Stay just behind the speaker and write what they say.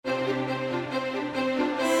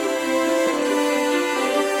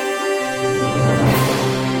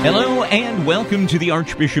Hello and welcome to the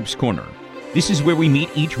Archbishop's Corner. This is where we meet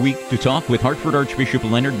each week to talk with Hartford Archbishop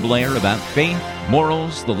Leonard Blair about faith,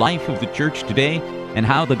 morals, the life of the church today, and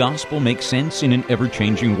how the gospel makes sense in an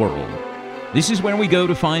ever-changing world. This is where we go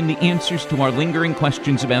to find the answers to our lingering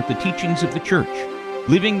questions about the teachings of the church,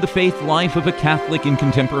 living the faith life of a Catholic in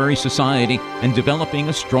contemporary society, and developing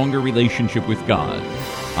a stronger relationship with God.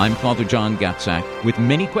 I'm Father John Gatzak, with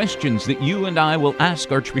many questions that you and I will ask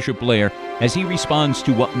Archbishop Blair as he responds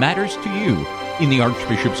to what matters to you in the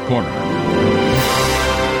Archbishop's Corner.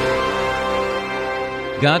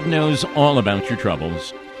 God knows all about your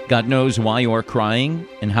troubles. God knows why you are crying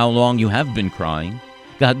and how long you have been crying.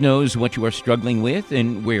 God knows what you are struggling with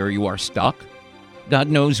and where you are stuck. God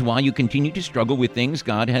knows why you continue to struggle with things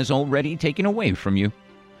God has already taken away from you.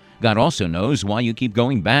 God also knows why you keep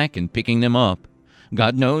going back and picking them up.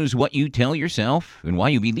 God knows what you tell yourself and why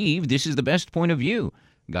you believe this is the best point of view.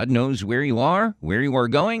 God knows where you are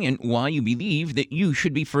going, and why you believe that you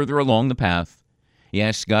should be further along the path.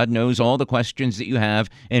 Yes, God knows all the questions that you have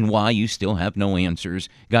and why you still have no answers.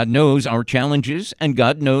 God knows our challenges, and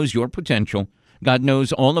God knows your potential. God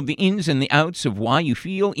knows all of the ins and the outs of why you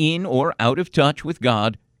feel in or out of touch with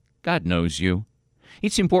God. God knows you.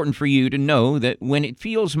 It's important for you to know that when it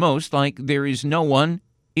feels most like there is no one,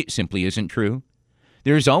 it simply isn't true.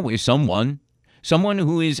 There is always someone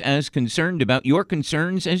who is as concerned about your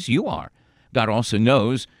concerns as you are. God also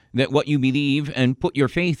knows that what you believe and put your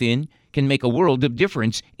faith in can make a world of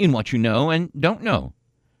difference in what you know and don't know.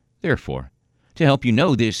 Therefore, to help you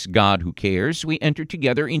know this God who cares, we enter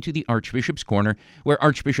together into the Archbishop's Corner, where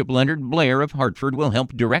Archbishop Leonard Blair of Hartford will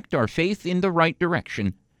help direct our faith in the right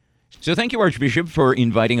direction. So thank you, Archbishop, for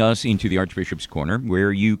inviting us into the Archbishop's Corner,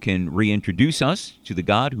 where you can reintroduce us to the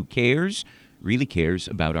God who cares, really cares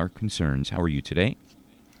about our concerns. How are you today?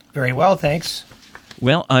 Very well, thanks.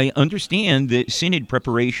 Well, I understand that synod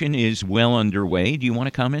preparation is well underway. Do you want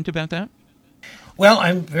to comment about that? Well,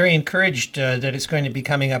 I'm very encouraged that it's going to be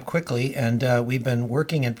coming up quickly, and we've been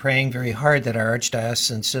working and praying very hard that our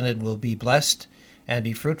Archdiocesan Synod will be blessed and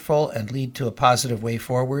be fruitful and lead to a positive way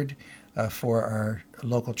forward for our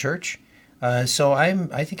local church. So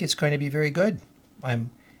I think it's going to be very good.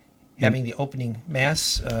 I'm having the opening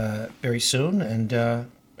Mass very soon, and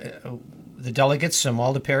the delegates from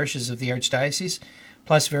all the parishes of the Archdiocese,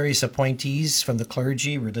 plus various appointees from the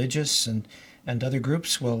clergy, religious, and other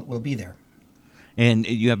groups will be there. And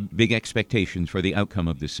you have big expectations for the outcome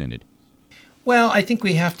of the synod. Well, I think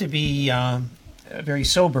we have to be very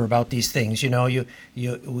sober about these things. You know,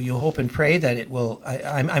 you hope and pray that it will.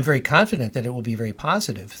 I'm very confident that it will be a very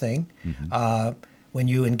positive thing. Mm-hmm. When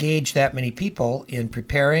you engage that many people in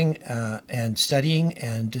preparing and studying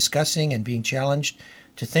and discussing and being challenged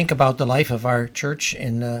to think about the life of our church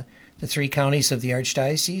in the three counties of the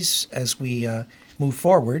Archdiocese as we move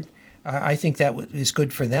forward, I think that is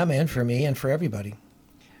good for them and for me and for everybody.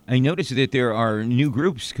 I noticed that there are new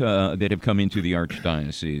groups that have come into the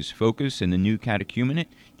Archdiocese, Focus and the New Catechumenate.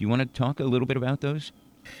 Do you want to talk a little bit about those?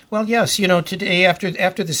 Well, yes. You know, today, after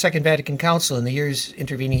the Second Vatican Council and the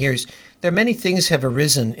intervening years, there are many things have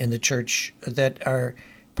arisen in the Church that are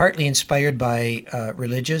partly inspired by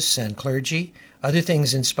religious and clergy, other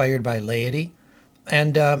things inspired by laity.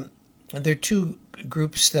 And there are two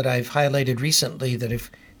groups that I've highlighted recently that have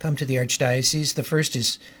come to the Archdiocese. The first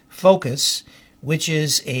is Focus, which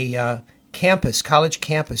is a college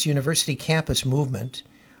campus, university campus movement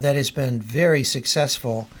that has been very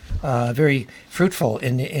successful, very fruitful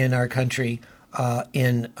in our country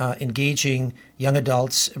in engaging young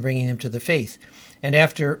adults, bringing them to the faith. And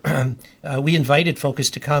after we invited Focus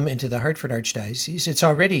to come into the Hartford Archdiocese, it's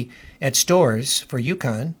already at Storrs for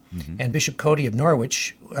Yukon, mm-hmm. and Bishop Cody of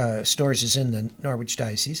Norwich, Storrs is in the Norwich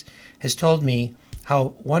Diocese, has told me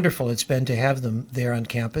how wonderful it's been to have them there on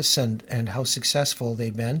campus and how successful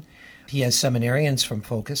they've been. He has seminarians from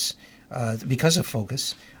Focus because of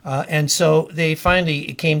Focus. And so they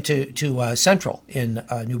finally came to Central in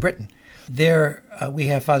New Britain. There we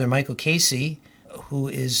have Father Michael Casey, who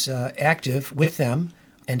is active with them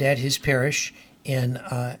and at his parish in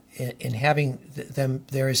having them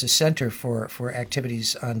there as a center for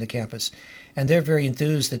activities on the campus. And they're very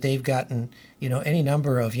enthused that they've gotten any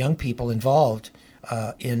number of young people involved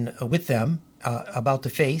with them about the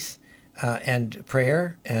faith and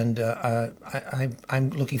prayer, and I'm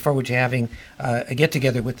looking forward to having a get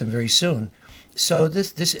together with them very soon. So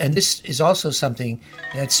this is also something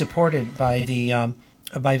that's supported by the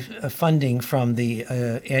by funding from the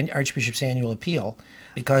Archbishop's Annual Appeal,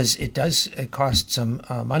 because it cost some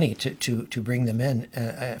money to bring them in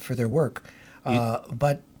for their work.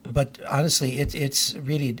 But But honestly, it's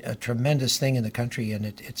really a tremendous thing in the country, and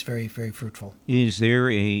it's very, very fruitful. Is there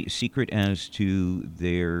a secret as to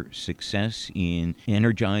their success in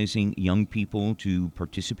energizing young people to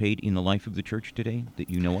participate in the life of the church today that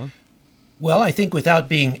you know of? Well, I think without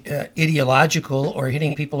being ideological or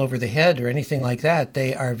hitting people over the head or anything like that,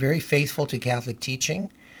 they are very faithful to Catholic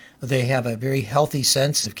teaching. They have a very healthy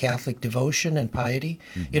sense of Catholic devotion and piety.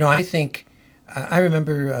 Mm-hmm. I think, I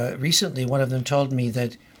remember recently one of them told me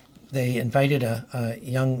that they invited a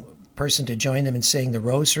young person to join them in saying the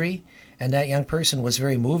rosary, and that young person was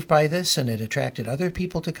very moved by this, and it attracted other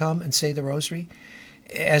people to come and say the rosary.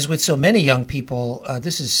 As with so many young people,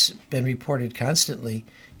 this has been reported constantly,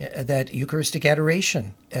 that Eucharistic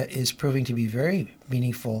adoration is proving to be very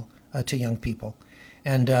meaningful to young people,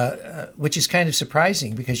 and which is kind of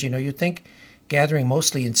surprising because, you'd think gathering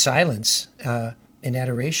mostly in silence in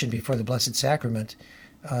adoration before the Blessed Sacrament,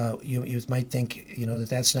 you might think,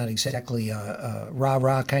 that's not exactly a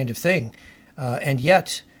rah-rah kind of thing. And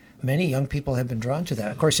yet, many young people have been drawn to that.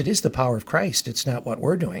 Of course, it is the power of Christ. It's not what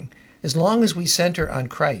we're doing. As long as we center on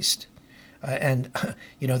Christ, and,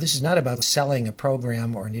 this is not about selling a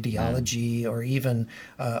program or an ideology or even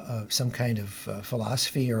some kind of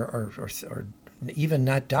philosophy or even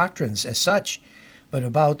not doctrines as such, but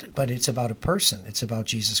it's about a person. It's about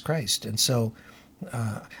Jesus Christ. And so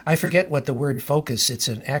I forget what the word focus, it's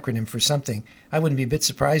an acronym for something. I wouldn't be a bit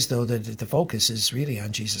surprised, though, that the focus is really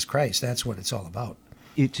on Jesus Christ. That's what it's all about.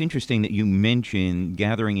 It's interesting that you mention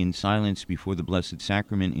gathering in silence before the Blessed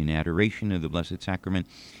Sacrament, in adoration of the Blessed Sacrament.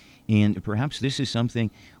 And perhaps this is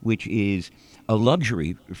something which is a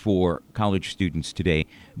luxury for college students today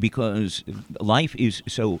because life is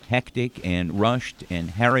so hectic and rushed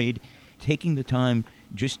and harried. Taking the time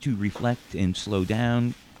just to reflect and slow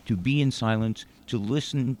down, to be in silence, to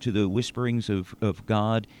listen to the whisperings of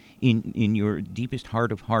God in your deepest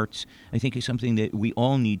heart of hearts, I think is something that we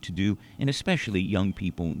all need to do, and especially young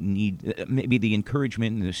people need maybe the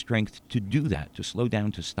encouragement and the strength to do that, to slow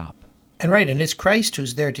down, to stop. And it's Christ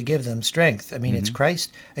who's there to give them strength. I mean, It's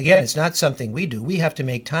Christ. Again, it's not something we do. We have to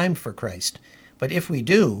make time for Christ. But if we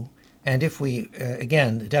do, and if we,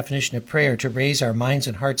 again, the definition of prayer, to raise our minds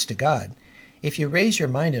and hearts to God, if you raise your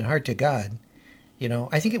mind and heart to God,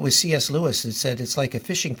 I think it was C.S. Lewis that said it's like a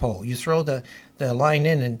fishing pole. You throw the line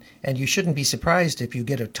in, and you shouldn't be surprised if you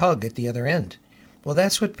get a tug at the other end. Well,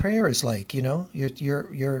 that's what prayer is like.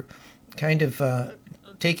 You're kind of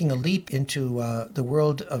taking a leap into the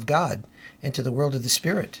world of God, into the world of the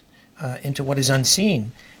Spirit, into what is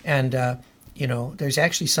unseen, and there's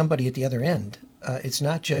actually somebody at the other end. It's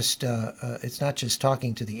not just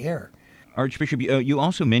talking to the air. Archbishop, you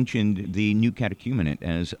also mentioned the New Catechumenate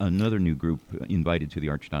as another new group invited to the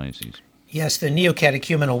Archdiocese. Yes, the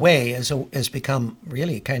Neo-Catechumenal Way has become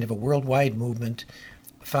really kind of a worldwide movement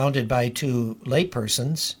founded by two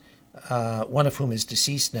laypersons, one of whom is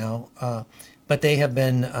deceased now, but they have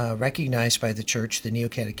been recognized by the Church, the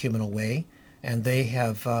Neo-Catechumenal Way, and they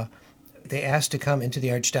asked to come into the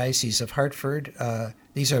Archdiocese of Hartford.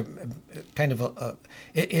 These are kind of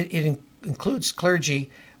it includes clergy,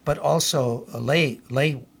 but also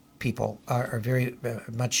lay people are very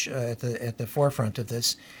much at the forefront of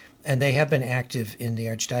this, and they have been active in the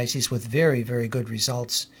Archdiocese with very, very good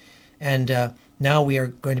results. And now we are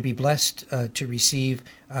going to be blessed to receive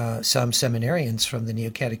some seminarians from the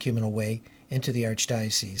Neo-Catechumenal Way into the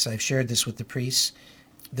Archdiocese. I've shared this with the priests.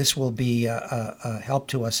 This will be a help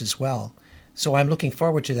to us as well. So I'm looking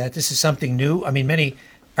forward to that. This is something new. I mean, many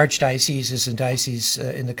archdioceses and dioceses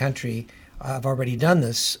in the country have already done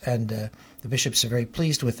this, and the bishops are very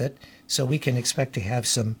pleased with it. So we can expect to have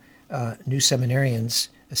some new seminarians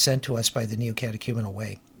sent to us by the Neo-Catechumenal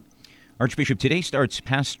Way. Archbishop, today starts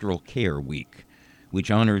Pastoral Care Week, which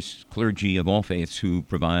honors clergy of all faiths who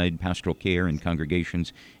provide pastoral care in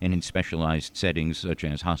congregations and in specialized settings such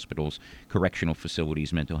as hospitals, correctional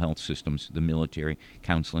facilities, mental health systems, the military,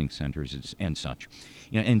 counseling centers, and such.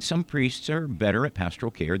 And some priests are better at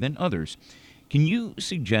pastoral care than others. Can you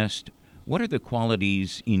suggest what are the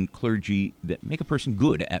qualities in clergy that make a person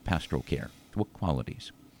good at pastoral care? What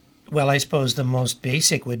qualities? Well, I suppose the most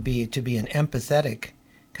basic would be to be an empathetic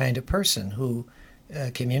kind of person who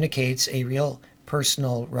communicates a real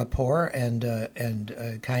personal rapport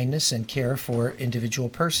and kindness and care for individual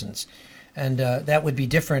persons. And that would be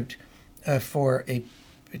different for a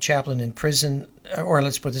chaplain in prison, or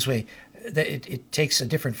let's put it this way, it takes a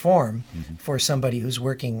different form for somebody who's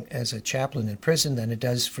working as a chaplain in prison than it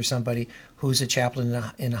does for somebody who's a chaplain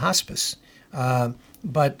in a hospice.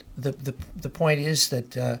 But the point is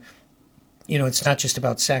that it's not just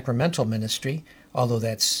about sacramental ministry, although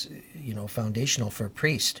that's foundational for a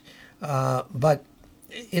priest. But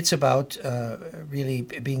it's about really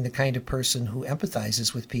being the kind of person who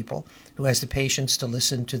empathizes with people, who has the patience to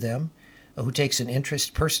listen to them, who takes an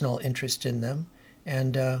interest, personal interest in them,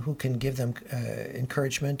 and who can give them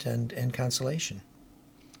encouragement and consolation.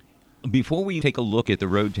 Before we take a look at the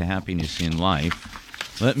road to happiness in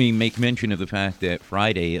life, let me make mention of the fact that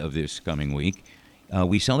Friday of this coming week,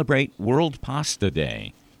 we celebrate World Pasta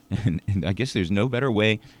Day. And I guess there's no better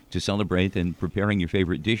way to celebrate than preparing your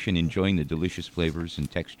favorite dish and enjoying the delicious flavors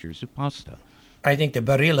and textures of pasta. I think the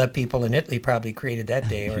Barilla people in Italy probably created that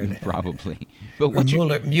day. Or Probably.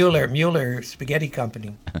 But Mueller Spaghetti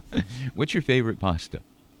Company. What's your favorite pasta?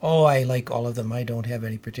 Oh, I like all of them. I don't have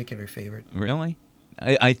any particular favorite. Really?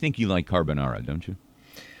 I think you like carbonara, don't you?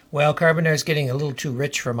 Well, carbonara is getting a little too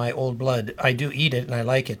rich for my old blood. I do eat it and I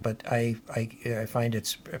like it, but I find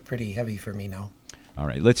it's pretty heavy for me now. All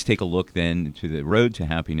right, let's take a look then to the road to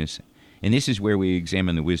happiness. And this is where we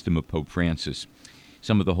examine the wisdom of Pope Francis,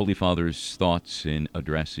 some of the Holy Father's thoughts and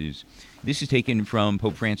addresses. This is taken from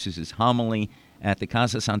Pope Francis's homily at the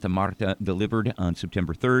Casa Santa Marta, delivered on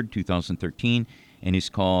September 3rd, 2013, and is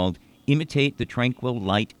called Imitate the Tranquil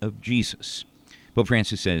Light of Jesus. Pope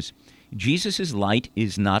Francis says, Jesus' light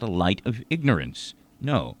is not a light of ignorance.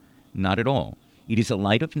 No, not at all. It is a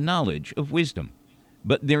light of knowledge, of wisdom.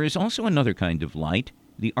 But there is also another kind of light,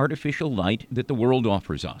 the artificial light that the world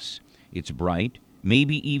offers us. It's bright,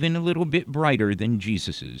 maybe even a little bit brighter than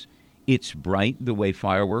Jesus's. It's bright the way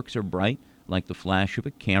fireworks are bright, like the flash of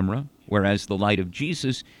a camera, whereas the light of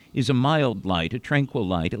Jesus is a mild light, a tranquil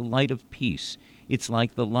light, a light of peace. It's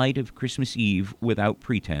like the light of Christmas Eve without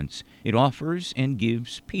pretense. It offers and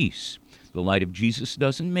gives peace. The light of Jesus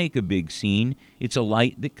doesn't make a big scene. It's a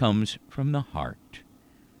light that comes from the heart.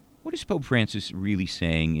 What is Pope Francis really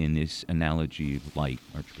saying in this analogy of light,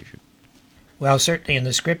 Archbishop? Well, certainly in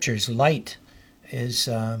the Scriptures, light is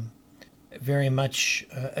very much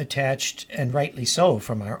attached, and rightly so,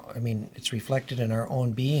 it's reflected in our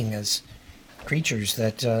own being as creatures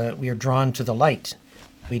that we are drawn to the light.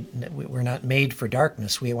 We're not made for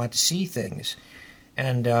darkness. We want to see things.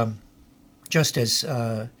 And just as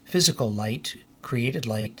physical light, created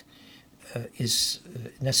light, is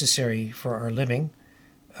necessary for our living,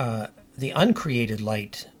 the uncreated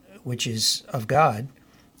light, which is of God,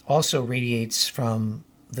 also radiates from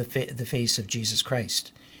the face of Jesus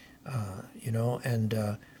Christ.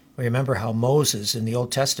 We remember how Moses in the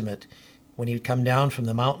Old Testament, when he would come down from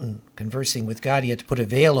the mountain conversing with God, he had to put a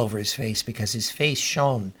veil over his face because his face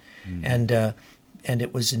shone, and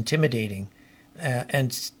it was intimidating.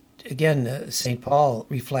 And again, St. Paul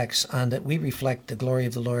reflects on that we reflect the glory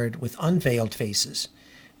of the Lord with unveiled faces,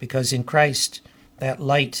 because in Christ, that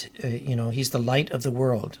light, he's the light of the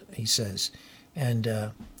world, he says.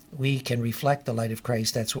 And we can reflect the light of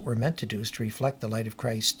Christ. That's what we're meant to do, is to reflect the light of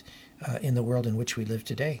Christ in the world in which we live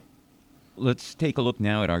today. Let's take a look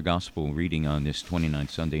now at our gospel reading on this 29th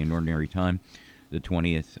Sunday in Ordinary Time, the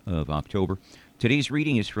 20th of October. Today's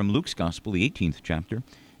reading is from Luke's Gospel, the 18th chapter.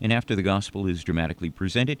 And after the gospel is dramatically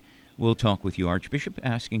presented, we'll talk with you, Archbishop,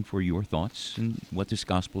 asking for your thoughts and what this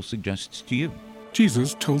gospel suggests to you.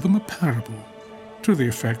 Jesus told them a parable to the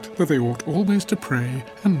effect that they ought always to pray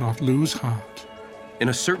and not lose heart. In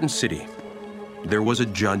a certain city, there was a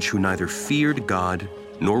judge who neither feared God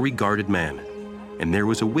nor regarded man. And there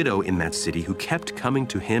was a widow in that city who kept coming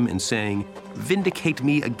to him and saying, "Vindicate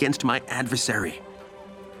me against my adversary."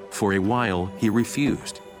 For a while he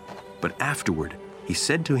refused, but afterward he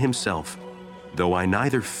said to himself, "Though I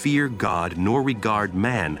neither fear God nor regard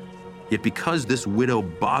man, yet because this widow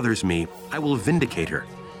bothers me, I will vindicate her,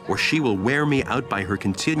 or she will wear me out by her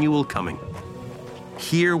continual coming."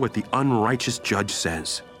 Hear what the unrighteous judge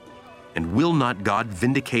says. And will not God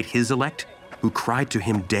vindicate his elect, who cry to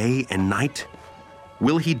him day and night?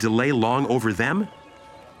 Will he delay long over them?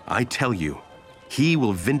 I tell you, he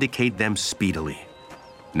will vindicate them speedily.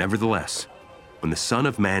 Nevertheless, when the Son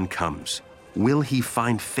of Man comes, will he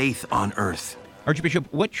find faith on earth?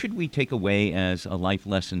 Archbishop, what should we take away as a life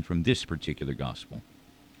lesson from this particular gospel?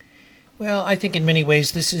 Well, I think in many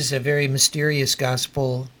ways this is a very mysterious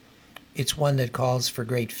gospel. It's one that calls for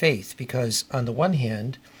great faith because, on the one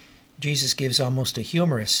hand, Jesus gives almost a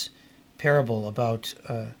humorous parable about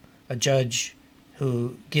a judge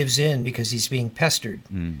who gives in because he's being pestered.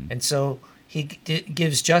 Mm-hmm. And so he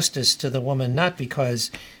gives justice to the woman, not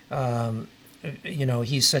because,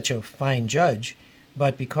 he's such a fine judge,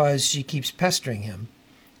 but because she keeps pestering him.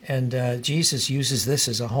 And Jesus uses this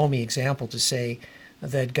as a homey example to say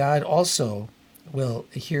that God also will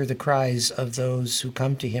hear the cries of those who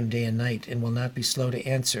come to him day and night and will not be slow to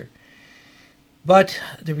answer. But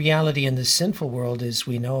the reality in this sinful world is,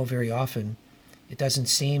 we know very often, it doesn't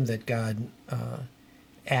seem that God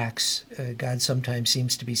acts. God sometimes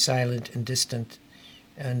seems to be silent and distant.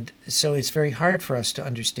 And so it's very hard for us to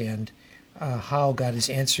understand how God is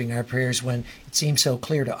answering our prayers when it seems so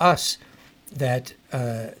clear to us that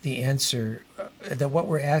the answer, that what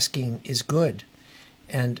we're asking is good,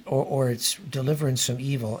 and or it's deliverance from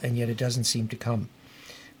evil, and yet it doesn't seem to come.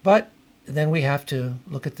 But then we have to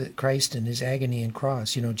look at the Christ and his agony and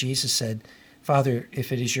cross. Jesus said, "Father,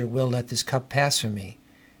 if it is your will, let this cup pass from me."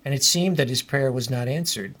 And it seemed that his prayer was not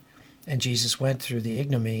answered. And Jesus went through the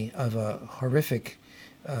ignominy of a horrific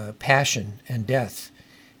passion and death.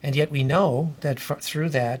 And yet we know that through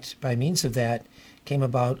that, by means of that, came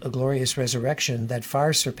about a glorious resurrection that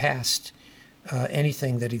far surpassed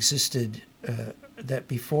anything that existed that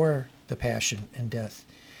before the passion and death.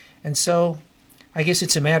 And so I guess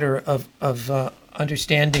it's a matter of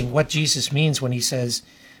understanding what Jesus means when he says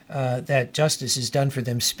that justice is done for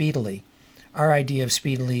them speedily. Our idea of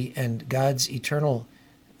speedily and God's eternal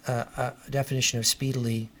definition of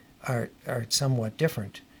speedily are somewhat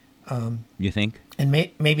different. You think? And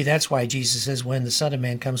maybe that's why Jesus says, when the Son of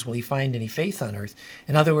Man comes, will he find any faith on earth?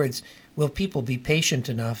 In other words, will people be patient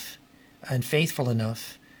enough and faithful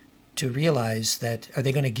enough to realize that, are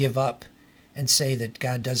they going to give up and say that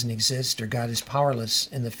God doesn't exist or God is powerless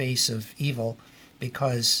in the face of evil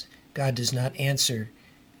because God does not answer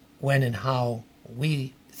when and how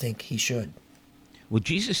we think he should? Well,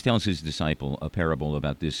 Jesus tells his disciple a parable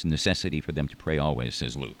about this necessity for them to pray always,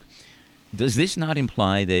 says Luke. Does this not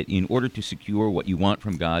imply that in order to secure what you want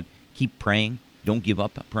from God, keep praying, don't give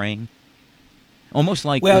up praying? Almost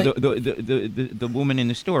like the woman in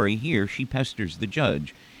the story here, she pesters the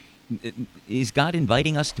judge. Is God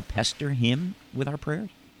inviting us to pester him with our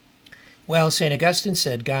prayers? Well, St. Augustine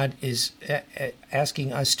said God is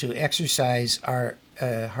asking us to exercise our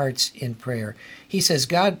hearts in prayer. He says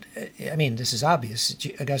God, this is obvious.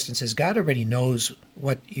 Augustine says God already knows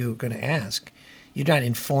what you're going to ask. You're not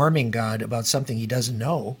informing God about something he doesn't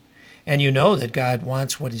know. And you know that God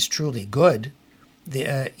wants what is truly good,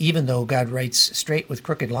 even though God writes straight with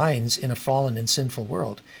crooked lines in a fallen and sinful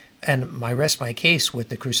world. And I rest my case with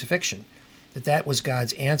the crucifixion, that was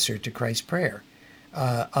God's answer to Christ's prayer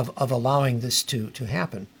of allowing this to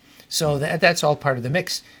happen. So that's all part of the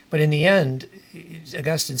mix. But in the end,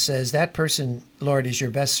 Augustine says, that person, Lord, is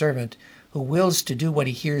your best servant who wills to do what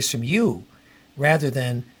he hears from you rather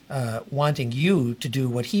than wanting you to do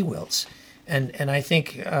what he wills. And I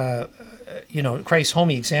think, Christ's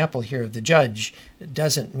homey example here of the judge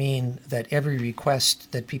doesn't mean that every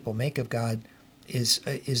request that people make of God is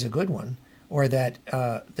a good one, or that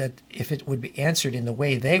if it would be answered in the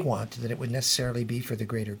way they want, that it would necessarily be for the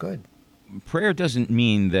greater good. Prayer doesn't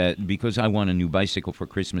mean that because I want a new bicycle for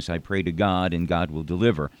Christmas, I pray to God and God will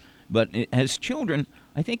deliver. But as children,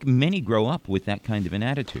 I think many grow up with that kind of an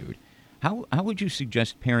attitude. How would you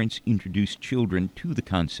suggest parents introduce children to the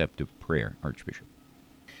concept of prayer, Archbishop?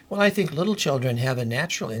 Well, I think little children have a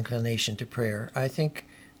natural inclination to prayer. I think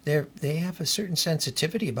they have a certain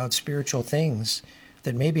sensitivity about spiritual things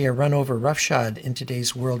that maybe are run over roughshod in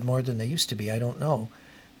today's world more than they used to be. I don't know.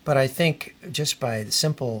 But I think just by the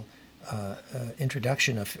simple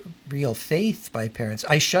introduction of real faith by parents,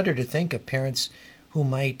 I shudder to think of parents who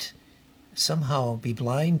might somehow be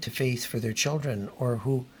blind to faith for their children, or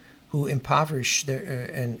who impoverish their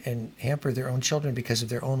and hamper their own children because of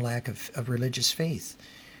their own lack of religious faith.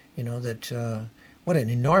 What an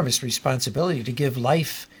enormous responsibility to give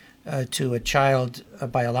life to a child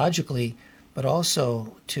biologically, but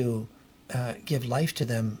also to give life to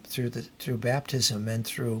them through baptism and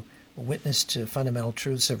through witness to fundamental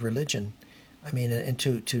truths of religion. And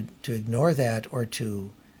to ignore that or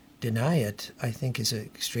to deny it, I think, is an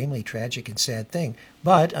extremely tragic and sad thing.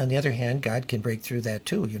 But on the other hand, God can break through that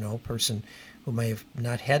too. A person who may have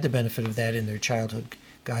not had the benefit of that in their childhood,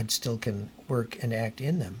 God still can work and act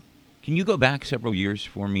in them. Can you go back several years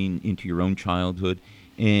for me into your own childhood?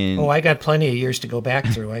 And I got plenty of years to go back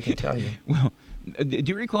through, I can tell you. Well, do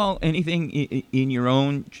you recall anything in your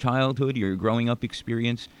own childhood, your growing up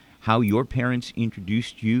experience, how your parents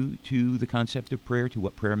introduced you to the concept of prayer, to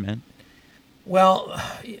what prayer meant? Well,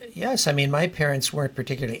 yes. My parents weren't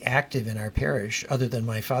particularly active in our parish, other than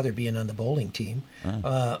my father being on the bowling team.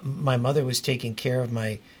 My mother was taking care of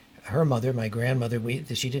her mother, my grandmother.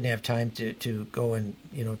 She didn't have time to go and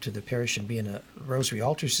to the parish and be in a Rosary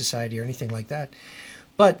Altar Society or anything like that.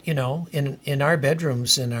 But in our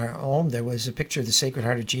bedrooms in our home, there was a picture of the Sacred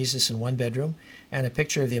Heart of Jesus in one bedroom, and a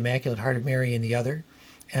picture of the Immaculate Heart of Mary in the other.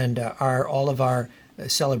 And all of our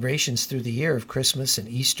celebrations through the year of Christmas and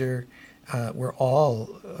Easter were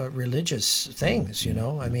all religious things,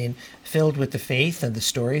 filled with the faith and the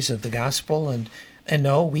stories of the gospel and And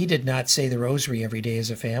no, we did not say the rosary every day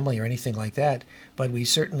as a family or anything like that, but we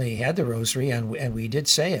certainly had the rosary, and we did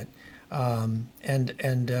say it.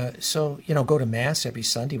 So, go to Mass every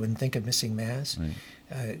Sunday, wouldn't think of missing Mass.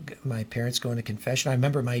 Right. My parents going to confession. I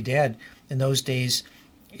remember my dad, in those days,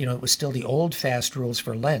 it was still the old fast rules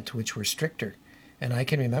for Lent, which were stricter. And I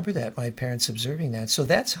can remember that, my parents observing that. So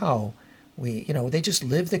that's how they just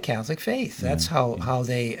lived the Catholic faith. That's how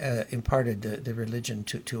they imparted the religion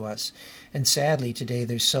to us. And sadly, today,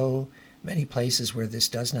 there's so many places where this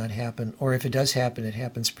does not happen, or if it does happen, it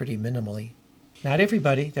happens pretty minimally. Not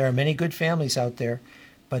everybody. There are many good families out there,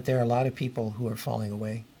 but there are a lot of people who are falling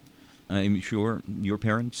away. I'm sure your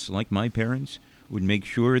parents, like my parents, would make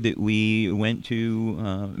sure that we went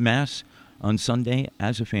to Mass on Sunday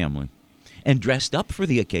as a family and dressed up for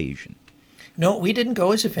the occasion. No, we didn't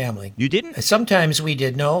go as a family. You didn't? Sometimes we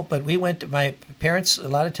did, no, but we went. My parents a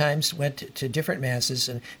lot of times went to different Masses.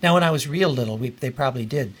 And now, when I was real little, they probably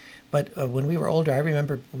did. But when we were older, I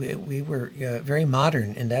remember we were very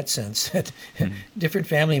modern in that sense, that different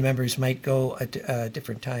family members might go at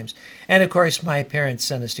different times. And, of course, my parents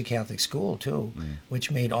sent us to Catholic school, too,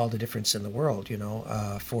 which made all the difference in the world,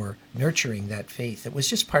 for nurturing that faith. It was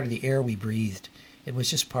just part of the air we breathed. It was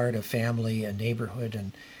just part of family and neighborhood.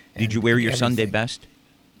 And did you wear your everything. Sunday best?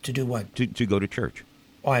 To do what? To go to church.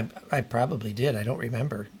 Oh, I probably did. I don't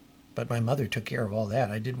remember. But my mother took care of all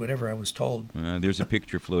that. I did whatever I was told. There's a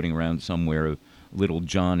picture floating around somewhere of little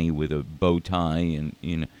Johnny with a bow tie and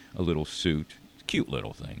in a little suit. Cute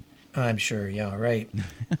little thing. I'm sure, yeah, right.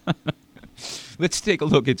 Let's take a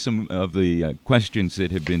look at some of the questions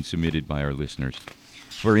that have been submitted by our listeners.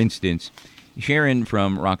 For instance, Sharon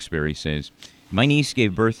from Roxbury says, my niece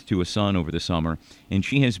gave birth to a son over the summer, and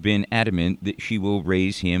she has been adamant that she will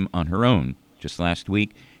raise him on her own. Just last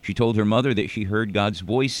week, she told her mother that she heard God's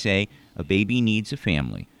voice say, a baby needs a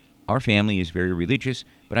family. Our family is very religious,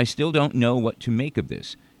 but I still don't know what to make of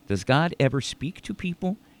this. Does God ever speak to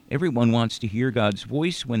people? Everyone wants to hear God's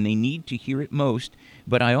voice when they need to hear it most,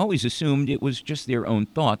 but I always assumed it was just their own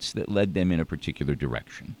thoughts that led them in a particular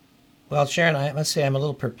direction. Well, Sharon, I must say I'm a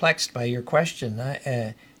little perplexed by your question.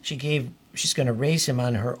 She's going to raise him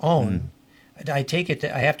on her own. I take it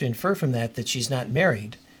I have to infer from that she's not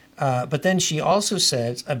married. But then she also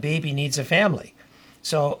says a baby needs a family.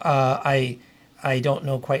 So I don't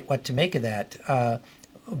know quite what to make of that.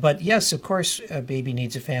 But yes, of course, a baby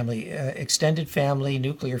needs a family, extended family,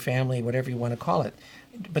 nuclear family, whatever you want to call it.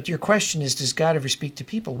 But your question is, does God ever speak to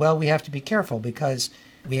people? Well, we have to be careful because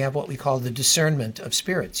we have what we call the discernment of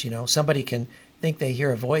spirits. Somebody can think they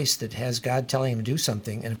hear a voice that has God telling them to do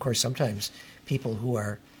something. And of course, sometimes people who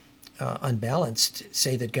are unbalanced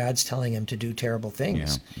say that God's telling him to do terrible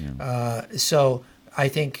things. So I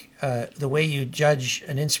think the way you judge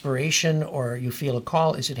an inspiration or you feel a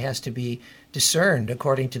call is it has to be discerned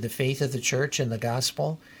according to the faith of the church and the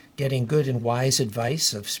gospel, getting good and wise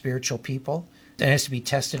advice of spiritual people. It has to be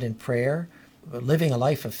tested in prayer. Living a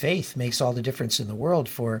life of faith makes all the difference in the world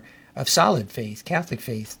of solid faith, Catholic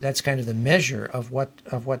faith. That's kind of the measure of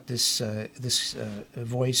what this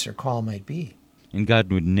voice or call might be. And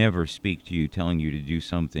God would never speak to you telling you to do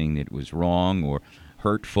something that was wrong or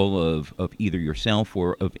hurtful of either yourself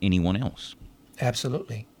or of anyone else.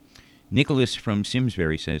 Absolutely. Nicholas from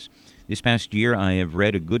Simsbury says, this past year I have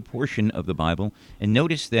read a good portion of the Bible and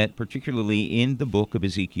noticed that particularly in the book of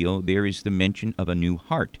Ezekiel there is the mention of a new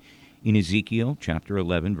heart. In Ezekiel chapter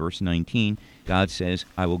 11, verse 19, God says,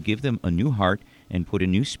 I will give them a new heart and put a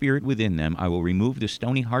new spirit within them. I will remove the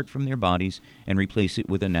stony heart from their bodies and replace it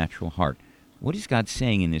with a natural heart. What is God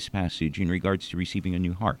saying in this passage in regards to receiving a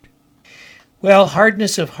new heart? Well,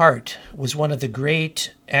 hardness of heart was one of the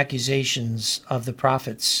great accusations of the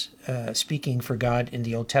prophets speaking for God in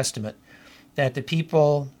the Old Testament, that the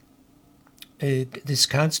people, this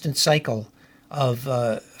constant cycle of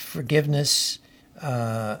forgiveness,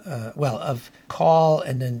 of call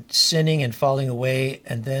and then sinning and falling away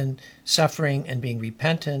and then suffering and being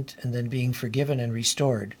repentant and then being forgiven and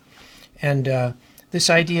restored. And this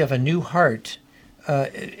idea of a new heart,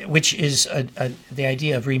 which is the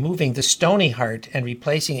idea of removing the stony heart and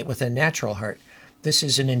replacing it with a natural heart. This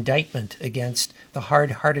is an indictment against the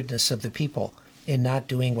hard-heartedness of the people in not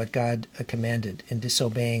doing what God commanded, in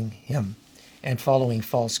disobeying him and following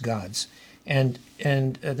false gods. And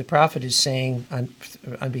the prophet is saying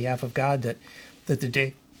on behalf of God that the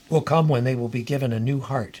day will come when they will be given a new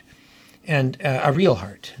heart, and a real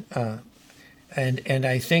heart. And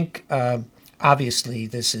I think obviously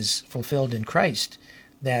this is fulfilled in Christ,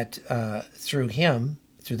 that through him,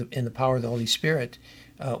 in the power of the Holy Spirit,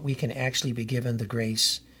 we can actually be given the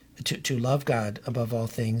grace to love God above all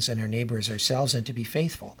things and our neighbors ourselves and to be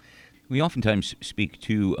faithful. We oftentimes speak,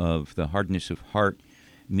 too, of the hardness of heart,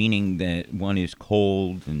 meaning that one is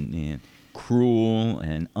cold and cruel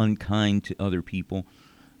and unkind to other people.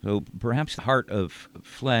 So perhaps the heart of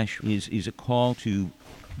flesh is a call to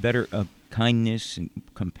better kindness and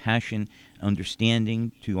compassion,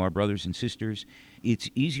 understanding to our brothers and sisters. It's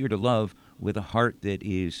easier to love with a heart that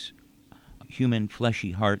is a human,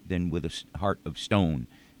 fleshy heart than with a heart of stone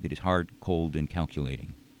that is hard, cold, and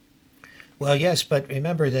calculating. Well, yes, but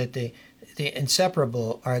remember that the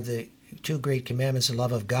inseparable are the two great commandments, the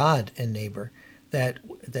love of God and neighbor, that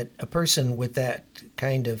a person with that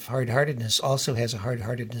kind of hard-heartedness also has a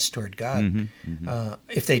hard-heartedness toward God,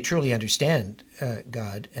 if they truly understand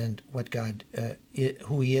God and what God,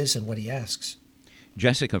 who He is and what He asks.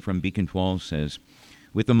 Jessica from Beacon Falls says,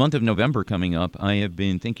 with the month of November coming up, I have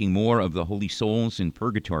been thinking more of the holy souls in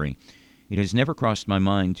purgatory. It has never crossed my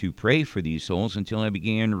mind to pray for these souls until I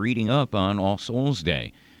began reading up on All Souls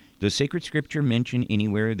Day. Does sacred scripture mention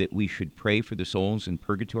anywhere that we should pray for the souls in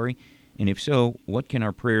purgatory? And if so, what can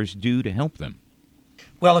our prayers do to help them?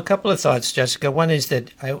 Well, a couple of thoughts, Jessica. One is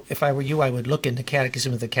that if I were you, I would look in the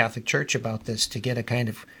Catechism of the Catholic Church about this to get a kind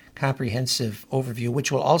of comprehensive overview, which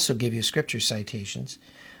will also give you scripture citations.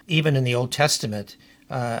 Even in the Old Testament,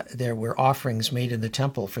 there were offerings made in the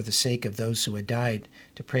temple for the sake of those who had died,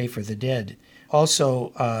 to pray for the dead.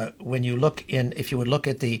 Also, if you would look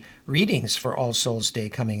at the readings for All Souls Day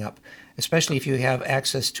coming up, especially if you have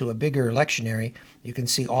access to a bigger lectionary, you can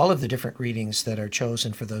see all of the different readings that are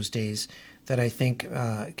chosen for those days that I think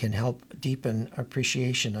can help deepen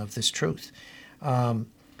appreciation of this truth.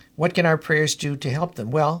 What can our prayers do to help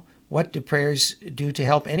them? Well, what do prayers do to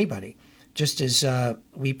help anybody? Just as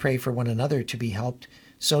we pray for one another to be helped,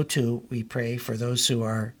 so too we pray for those who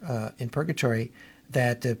are in purgatory,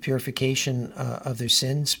 that the purification of their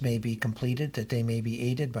sins may be completed, that they may be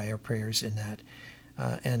aided by our prayers in that.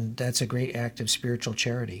 And that's a great act of spiritual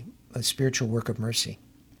charity, a spiritual work of mercy.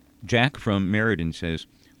 Jack from Meriden says,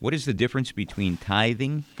 what is the difference between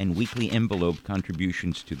tithing and weekly envelope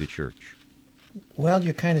contributions to the church? Well,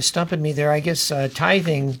 you're kind of stumping me there. I guess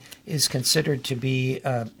tithing is considered to be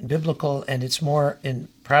biblical, and it's more in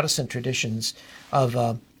Protestant traditions of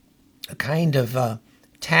a kind of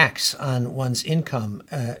tax on one's income.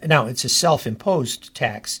 Now, it's a self-imposed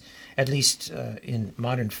tax, at least in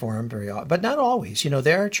modern form, very often, but not always.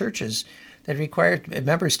 There are churches that require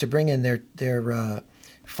members to bring in their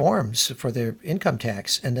forms for their income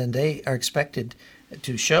tax, and then they are expected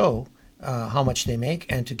to show how much they make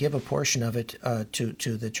and to give a portion of it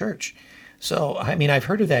to the church. So, I mean, I've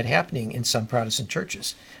heard of that happening in some Protestant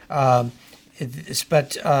churches.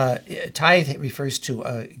 But tithe refers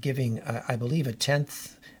to giving, I believe, a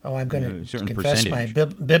tenth. Oh, I'm going to confess my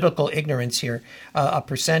biblical ignorance here. A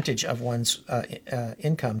percentage of one's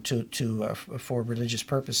income for religious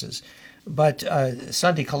purposes. But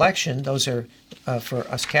Sunday collection, those are for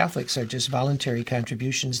us Catholics, are just voluntary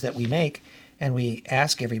contributions that we make, and we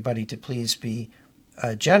ask everybody to please be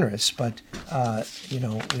generous. But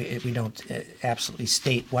we don't absolutely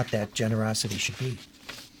state what that generosity should be.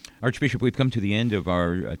 Archbishop, we've come to the end of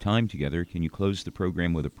our time together. Can you close the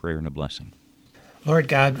program with a prayer and a blessing? Lord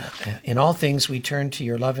God, in all things we turn to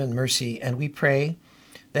your love and mercy, and we pray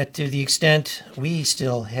that to the extent we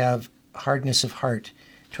still have hardness of heart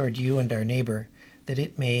toward you and our neighbor, that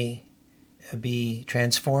it may be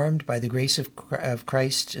transformed by the grace of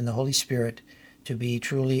Christ and the Holy Spirit to be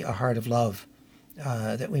truly a heart of love,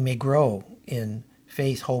 that we may grow in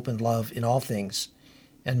faith, hope, and love in all things.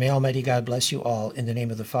 And may Almighty God bless you all in the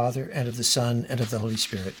name of the Father, and of the Son, and of the Holy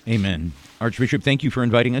Spirit. Amen. Archbishop, thank you for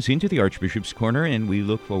inviting us into the Archbishop's Corner, and we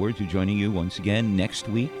look forward to joining you once again next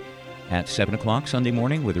week at 7 o'clock Sunday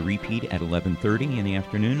morning with a repeat at 11:30 in the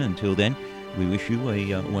afternoon. Until then, we wish you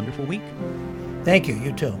a wonderful week. Thank you.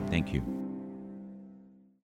 You too. Thank you.